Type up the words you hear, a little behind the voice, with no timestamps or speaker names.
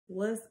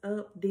What's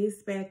up,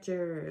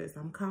 dispatchers?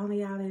 I'm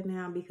calling y'all in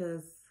now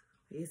because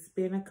it's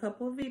been a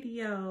couple of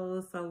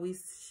videos, so we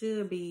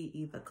should be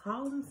either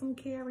calling some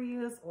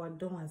carriers or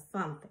doing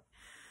something.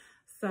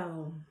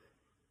 So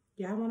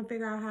y'all want to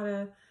figure out how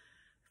to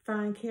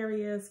find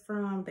carriers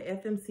from the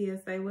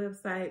FMCSA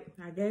website.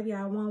 I gave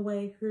y'all one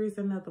way. Here's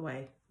another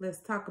way. Let's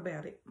talk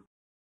about it.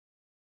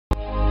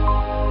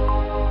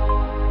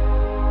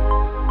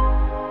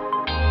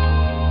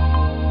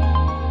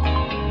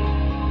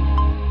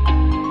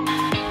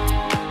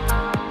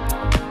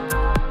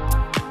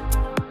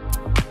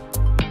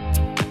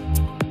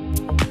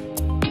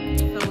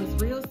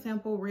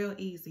 Real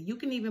easy. You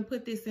can even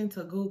put this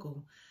into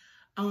Google.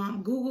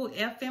 Google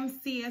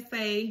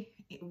FMCSA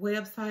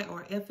website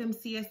or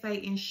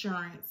FMCSA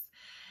insurance,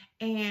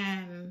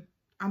 and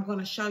I'm going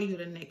to show you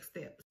the next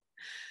steps.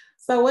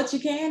 So what you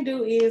can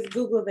do is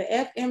Google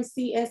the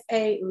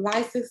FMCSA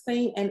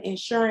licensing and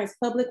insurance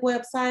public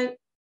website,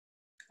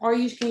 or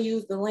you can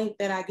use the link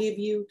that I give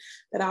you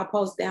that I'll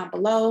post down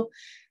below.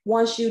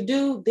 Once you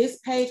do, this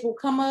page will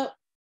come up.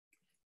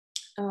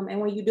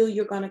 And when you do,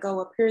 you're going to go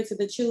up here to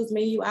the choose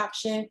menu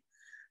option.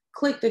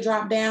 Click the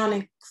drop down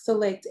and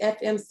select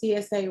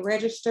FMCSA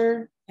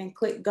register and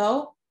click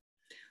go.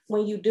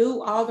 When you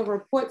do, all the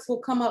reports will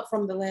come up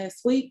from the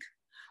last week.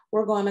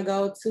 We're going to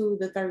go to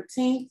the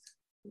 13th,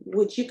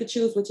 which you could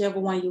choose whichever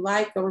one you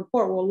like. The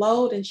report will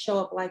load and show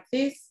up like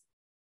this.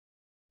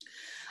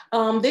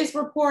 This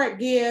report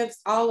gives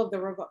all of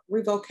the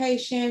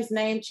revocations,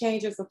 name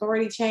changes,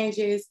 authority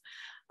changes,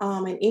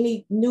 and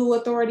any new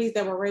authorities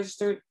that were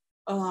registered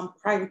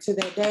prior to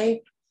that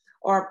day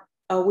or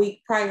a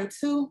week prior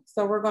to.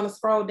 So we're going to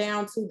scroll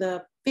down to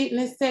the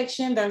fitness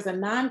section. There's a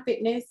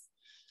non-fitness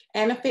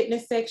and a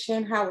fitness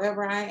section.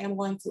 However, I am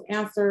going to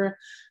answer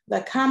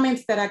the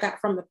comments that I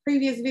got from the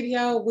previous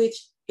video, which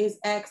is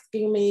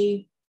asking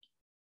me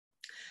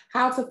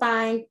how to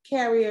find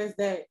carriers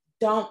that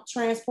don't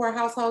transport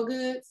household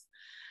goods.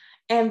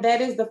 And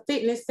that is the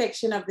fitness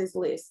section of this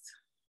list.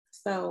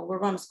 So we're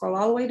going to scroll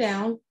all the way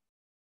down.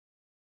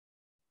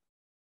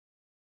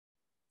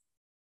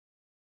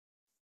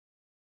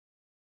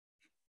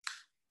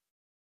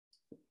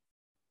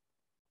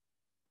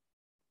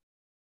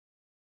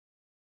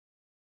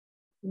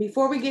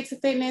 Before we get to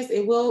fitness,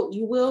 you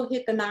will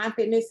hit the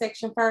non-fitness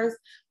section first.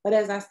 But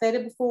as I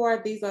stated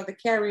before, these are the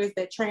carriers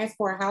that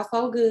transport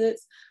household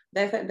goods.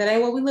 That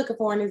ain't what we're looking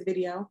for in this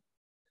video.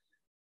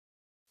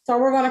 So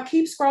we're going to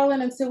keep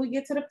scrolling until we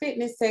get to the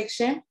fitness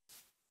section.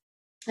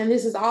 And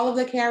this is all of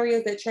the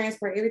carriers that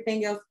transport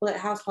everything else but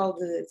household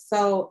goods.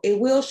 So it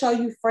will show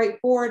you freight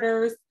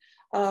forwarders,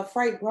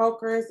 freight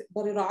brokers,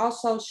 but it'll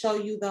also show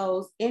you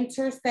those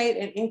interstate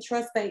and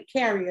intrastate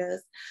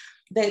carriers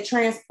that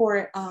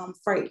transport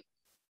freight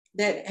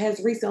that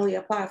has recently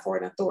applied for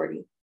an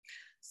authority.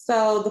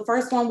 So the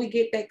first one we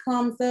get that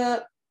comes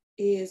up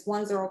is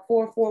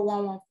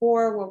 1044114.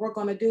 What we're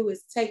going to do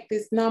is take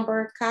this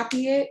number,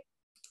 copy it,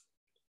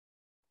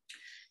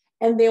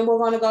 and then we're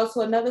going to go to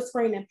another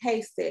screen and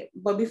paste it.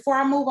 But before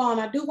I move on,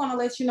 I do want to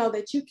let you know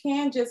that you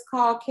can just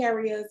call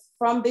carriers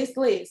from this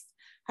list.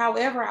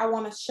 However, I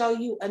want to show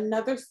you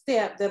another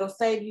step that'll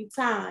save you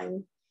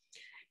time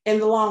in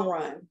the long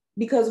run.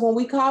 Because when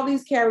we call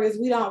these carriers,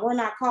 we're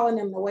not calling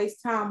them to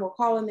waste time. We're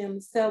calling them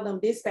to sell them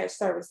dispatch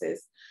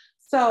services.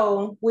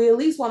 So we at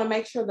least want to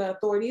make sure the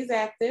authority is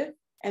active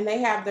and they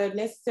have the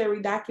necessary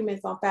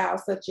documents on file,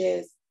 such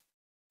as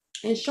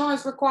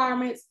insurance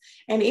requirements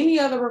and any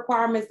other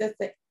requirements that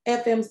the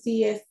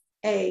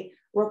FMCSA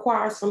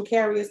requires from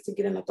carriers to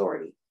get an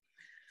authority.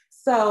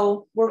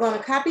 So we're going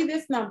to copy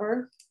this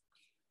number,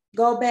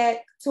 go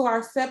back to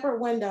our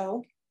separate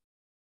window,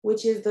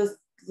 which is the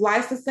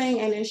licensing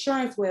and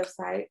insurance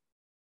website.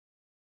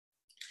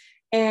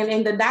 And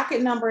in the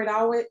docket number, it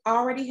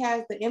already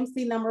has the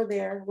MC number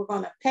there. We're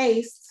going to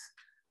paste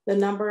the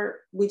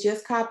number we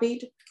just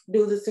copied,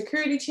 do the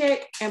security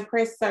check, and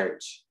press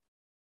search.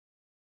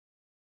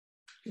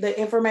 The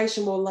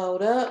information will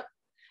load up.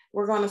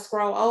 We're going to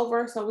scroll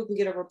over so we can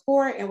get a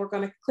report, and we're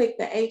going to click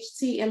the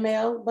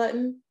HTML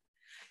button,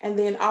 and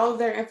then all of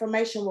their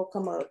information will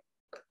come up.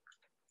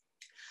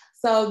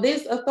 So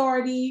this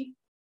authority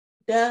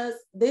does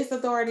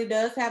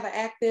have an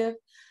active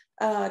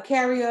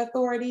carrier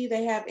authority.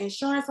 They have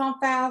insurance on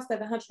file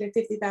at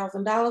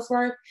 $150,000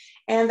 worth,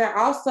 and they're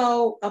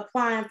also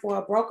applying for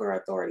a broker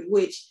authority,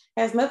 which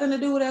has nothing to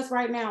do with us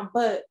right now,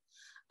 but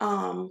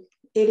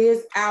it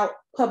is out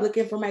public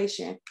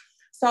information.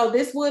 So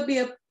this would be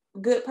a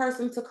good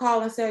person to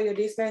call and sell your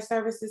dispatch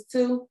services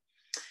to,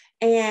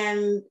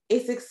 and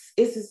it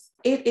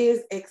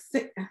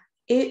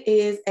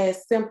is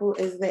as simple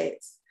as that.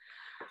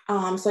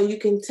 So you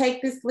can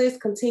take this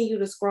list, continue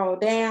to scroll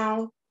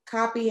down,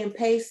 copy and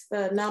paste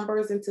the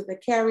numbers into the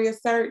carrier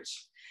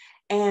search.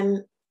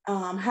 And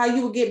how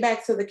you will get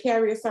back to the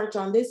carrier search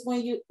on this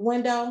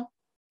window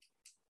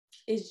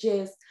is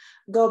just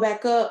go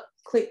back up,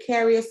 click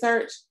carrier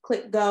search,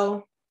 click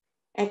go,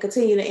 and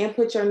continue to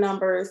input your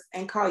numbers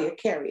and call your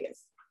carriers.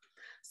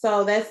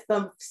 So that's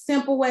the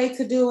simple way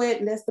to do it.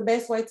 And that's the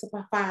best way to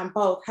find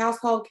both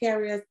household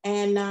carriers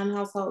and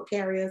non-household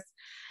carriers.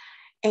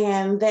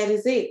 And that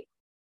is it.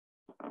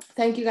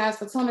 Thank you guys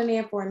for tuning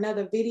in for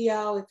another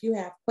video. If you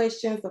have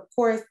questions, of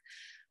course,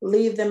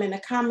 leave them in the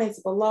comments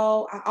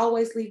below. I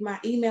always leave my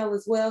email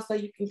as well, so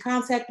you can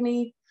contact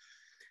me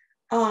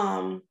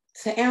to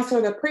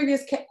answer the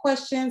previous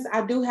questions.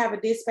 I do have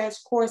a dispatch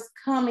course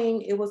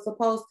coming. It was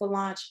supposed to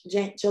launch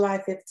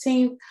July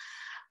 15th,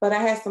 but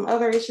I had some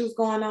other issues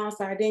going on,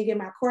 so I didn't get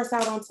my course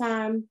out on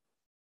time.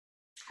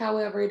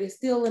 However, it is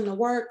still in the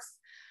works.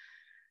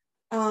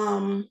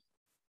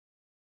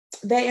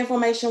 That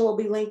information will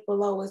be linked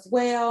below as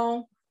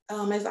well.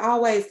 As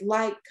always,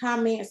 like,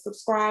 comment,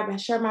 subscribe, and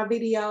share my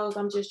videos.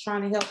 I'm just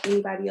trying to help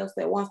anybody else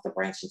that wants to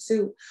branch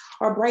into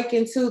or break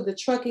into the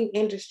trucking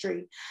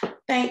industry.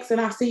 Thanks,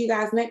 and I'll see you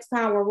guys next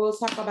time where we'll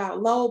talk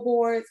about load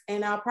boards,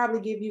 and I'll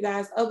probably give you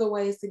guys other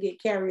ways to get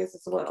carriers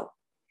as well.